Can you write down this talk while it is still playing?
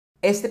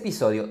Este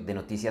episodio de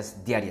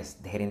Noticias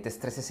Diarias de Gerentes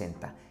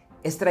 360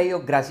 es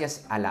traído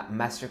gracias a la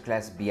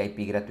Masterclass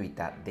VIP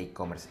gratuita de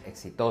e-commerce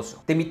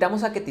exitoso. Te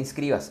invitamos a que te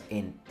inscribas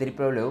en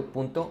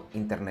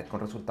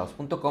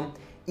www.internetconresultados.com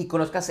y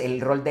conozcas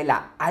el rol de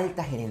la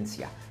alta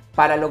gerencia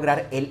para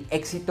lograr el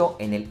éxito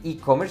en el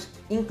e-commerce,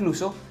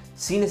 incluso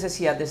sin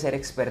necesidad de ser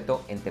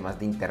experto en temas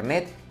de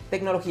internet,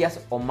 tecnologías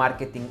o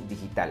marketing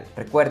digital.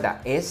 Recuerda,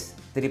 es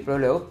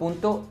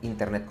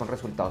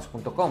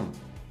www.internetconresultados.com.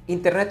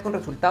 Internet con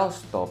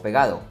resultados, todo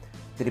pegado.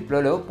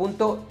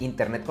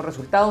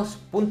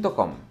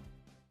 www.internetconresultados.com.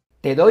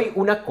 Te doy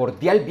una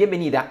cordial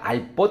bienvenida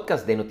al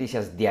podcast de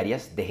Noticias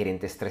Diarias de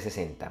Gerentes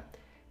 360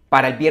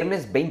 para el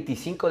viernes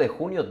 25 de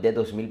junio de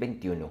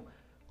 2021,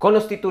 con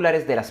los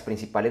titulares de las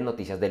principales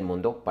noticias del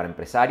mundo para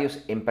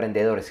empresarios,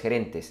 emprendedores,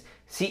 gerentes,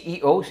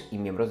 CEOs y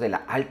miembros de la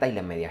alta y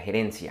la media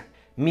gerencia.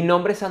 Mi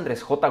nombre es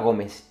Andrés J.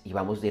 Gómez y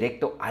vamos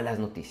directo a las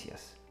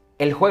noticias.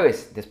 El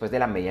jueves, después de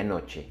la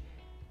medianoche,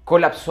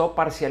 colapsó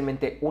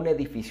parcialmente un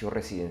edificio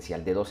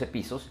residencial de 12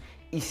 pisos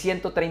y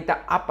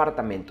 130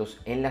 apartamentos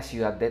en la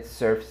ciudad de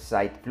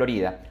Surfside,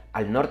 Florida,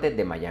 al norte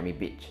de Miami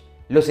Beach.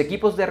 Los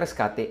equipos de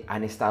rescate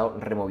han estado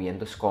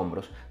removiendo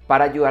escombros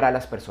para ayudar a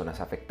las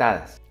personas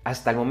afectadas.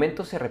 Hasta el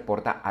momento se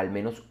reporta al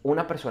menos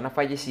una persona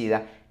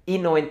fallecida y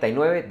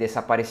 99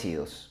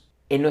 desaparecidos.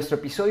 En nuestro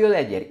episodio de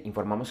ayer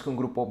informamos que un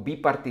grupo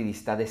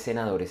bipartidista de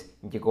senadores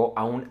llegó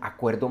a un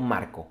acuerdo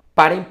marco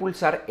para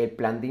impulsar el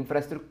plan de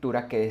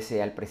infraestructura que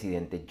desea el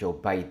presidente Joe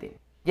Biden.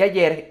 Y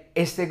ayer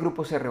este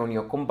grupo se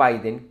reunió con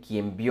Biden,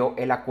 quien vio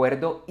el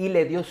acuerdo y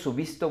le dio su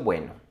visto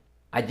bueno.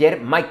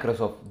 Ayer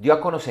Microsoft dio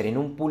a conocer en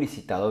un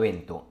publicitado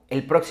evento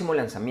el próximo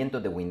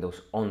lanzamiento de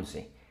Windows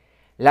 11.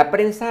 La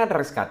prensa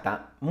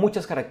rescata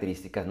muchas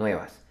características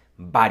nuevas,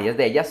 varias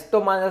de ellas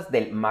tomadas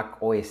del Mac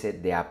OS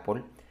de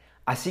Apple,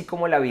 así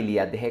como la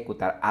habilidad de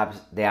ejecutar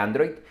apps de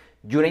Android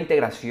y una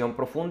integración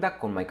profunda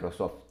con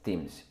Microsoft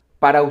Teams.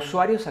 Para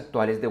usuarios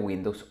actuales de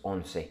Windows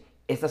 11,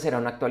 esta será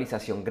una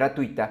actualización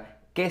gratuita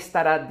que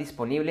estará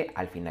disponible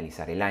al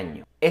finalizar el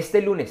año.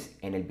 Este lunes,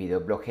 en el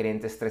videoblog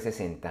Gerentes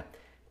 360,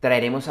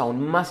 traeremos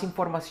aún más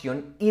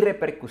información y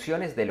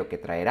repercusiones de lo que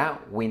traerá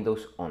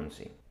Windows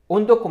 11.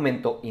 Un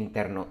documento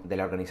interno de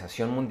la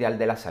Organización Mundial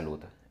de la Salud,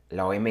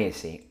 la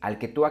OMS, al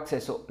que tuvo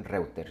acceso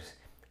Reuters,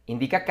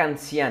 indica que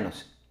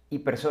ancianos y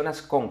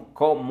personas con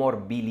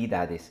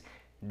comorbilidades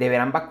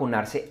deberán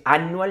vacunarse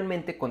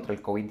anualmente contra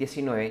el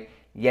COVID-19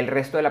 y el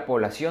resto de la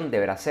población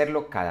deberá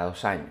hacerlo cada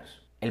 2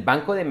 años. El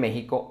Banco de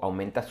México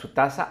aumenta su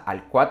tasa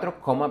al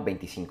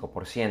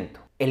 4,25%.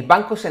 El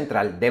Banco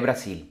Central de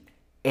Brasil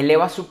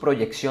eleva su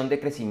proyección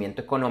de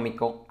crecimiento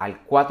económico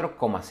al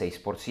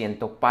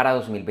 4,6% para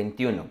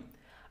 2021.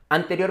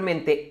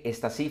 Anteriormente,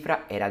 esta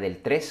cifra era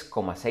del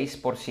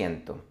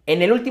 3,6%.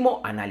 En el último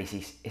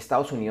análisis,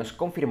 Estados Unidos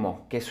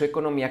confirmó que su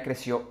economía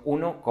creció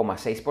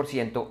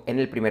 1,6% en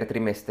el primer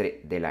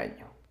trimestre del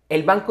año.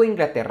 El Banco de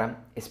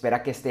Inglaterra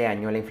espera que este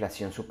año la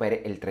inflación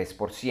supere el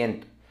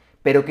 3%,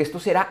 pero que esto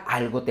será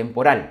algo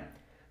temporal.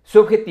 Su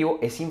objetivo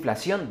es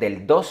inflación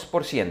del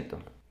 2%.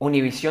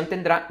 Univision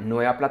tendrá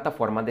nueva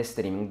plataforma de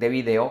streaming de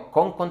video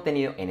con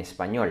contenido en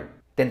español.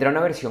 Tendrá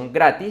una versión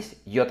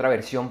gratis y otra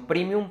versión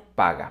premium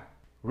paga.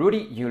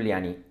 Rudy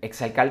Giuliani,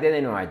 exalcalde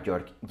de Nueva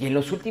York y en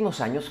los últimos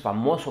años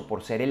famoso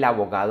por ser el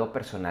abogado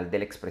personal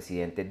del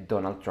expresidente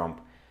Donald Trump,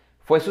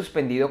 fue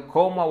suspendido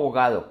como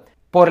abogado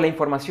por la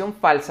información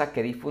falsa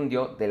que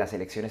difundió de las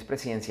elecciones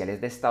presidenciales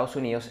de Estados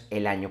Unidos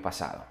el año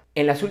pasado.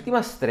 En las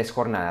últimas 3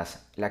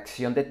 jornadas, la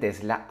acción de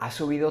Tesla ha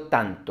subido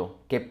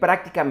tanto que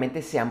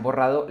prácticamente se han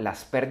borrado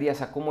las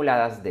pérdidas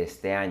acumuladas de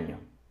este año.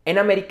 En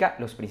América,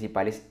 los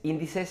principales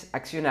índices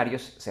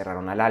accionarios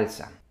cerraron al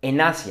alza. En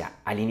Asia,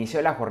 al inicio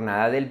de la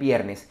jornada del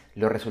viernes,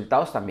 los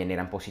resultados también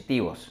eran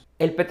positivos.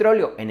 El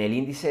petróleo en el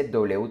índice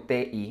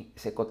WTI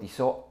se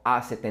cotizó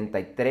a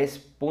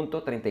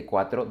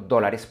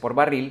 $73.34 por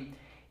barril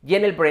y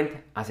en el Brent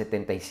a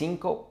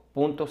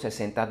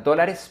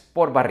 $75.60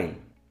 por barril.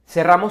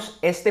 Cerramos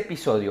este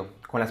episodio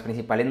con las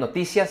principales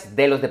noticias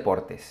de los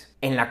deportes.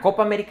 En la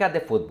Copa América de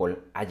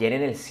Fútbol, ayer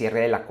en el cierre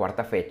de la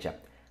cuarta fecha,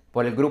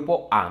 por el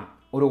grupo A,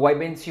 Uruguay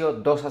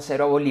venció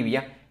 2-0 a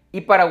Bolivia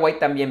y Paraguay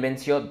también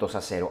venció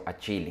 2-0 a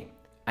Chile.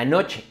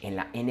 Anoche en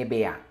la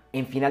NBA,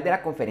 en final de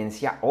la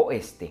conferencia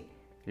Oeste,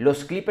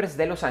 los Clippers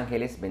de Los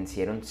Ángeles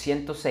vencieron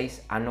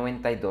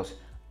 106-92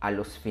 a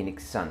los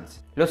Phoenix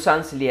Suns. Los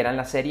Suns lideran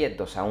la serie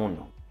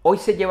 2-1. Hoy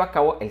se lleva a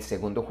cabo el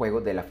segundo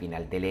juego de la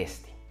final del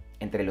Este,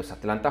 entre los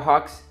Atlanta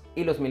Hawks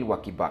y los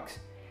Milwaukee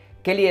Bucks,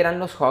 que lideran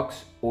los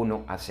Hawks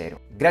 1-0.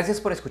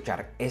 Gracias por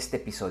escuchar este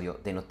episodio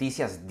de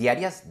Noticias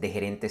Diarias de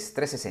Gerentes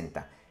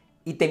 360.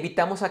 Y te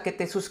invitamos a que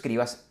te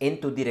suscribas en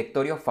tu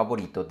directorio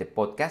favorito de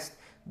podcast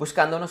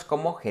buscándonos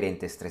como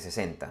Gerentes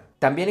 360.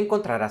 También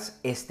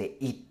encontrarás este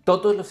y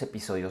todos los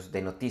episodios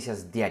de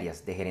Noticias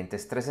Diarias de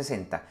Gerentes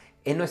 360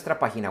 en nuestra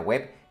página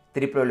web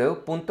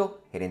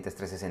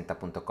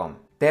www.gerentes360.com.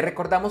 Te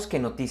recordamos que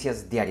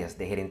Noticias Diarias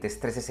de Gerentes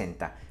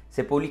 360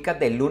 se publica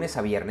de lunes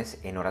a viernes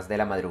en horas de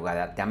la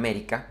madrugada de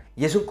América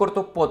y es un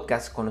corto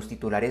podcast con los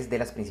titulares de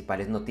las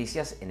principales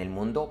noticias en el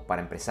mundo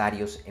para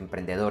empresarios,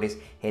 emprendedores,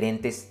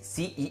 gerentes,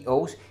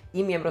 CEOs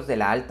y miembros de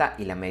la alta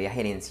y la media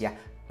gerencia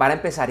para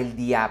empezar el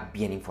día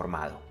bien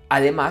informado.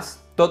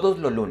 Además, todos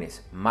los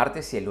lunes,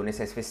 martes si el lunes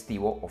es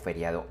festivo o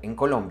feriado en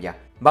Colombia,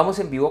 vamos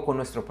en vivo con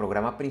nuestro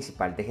programa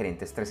principal de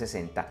Gerentes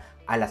 360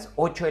 a las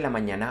 8 de la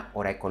mañana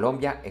hora de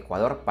Colombia,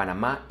 Ecuador,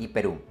 Panamá y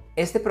Perú.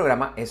 Este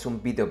programa es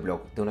un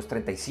videoblog de unos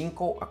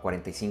 35 a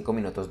 45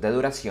 minutos de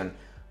duración,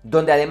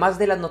 donde además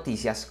de las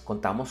noticias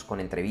contamos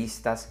con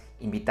entrevistas,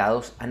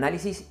 invitados,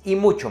 análisis y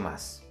mucho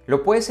más.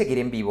 Lo puedes seguir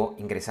en vivo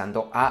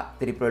ingresando a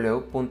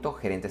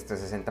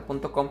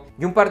www.gerentes360.com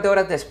y un par de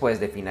horas después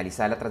de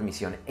finalizar la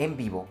transmisión en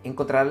vivo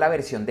encontrarás la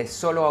versión de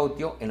solo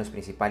audio en los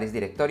principales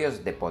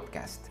directorios de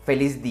podcast.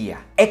 ¡Feliz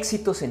día!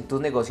 Éxitos en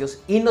tus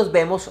negocios y nos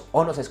vemos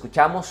o nos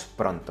escuchamos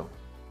pronto.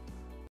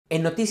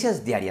 En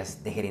Noticias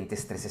Diarias de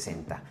Gerentes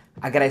 360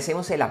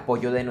 agradecemos el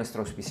apoyo de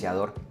nuestro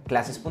auspiciador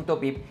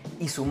Clases.vip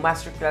y su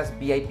Masterclass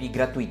VIP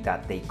gratuita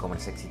de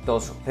e-commerce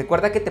exitoso.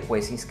 Recuerda que te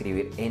puedes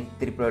inscribir en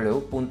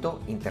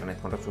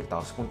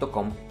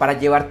www.internetconresultados.com para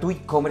llevar tu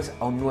e-commerce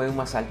a un nuevo y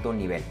más alto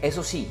nivel.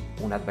 Eso sí,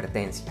 una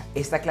advertencia,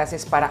 esta clase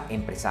es para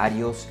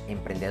empresarios,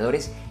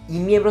 emprendedores y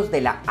miembros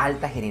de la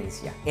alta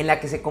gerencia, en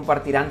la que se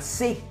compartirán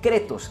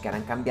secretos que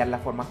harán cambiar la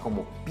forma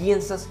como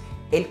piensas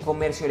el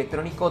comercio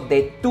electrónico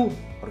de tu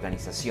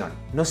organización.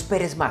 No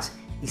esperes más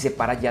y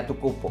separa ya tu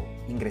cupo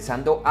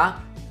ingresando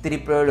a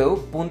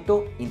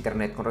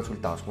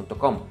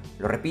www.internetconresultados.com.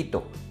 Lo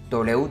repito,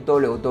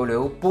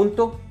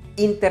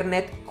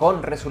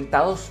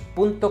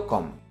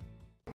 www.internetconresultados.com.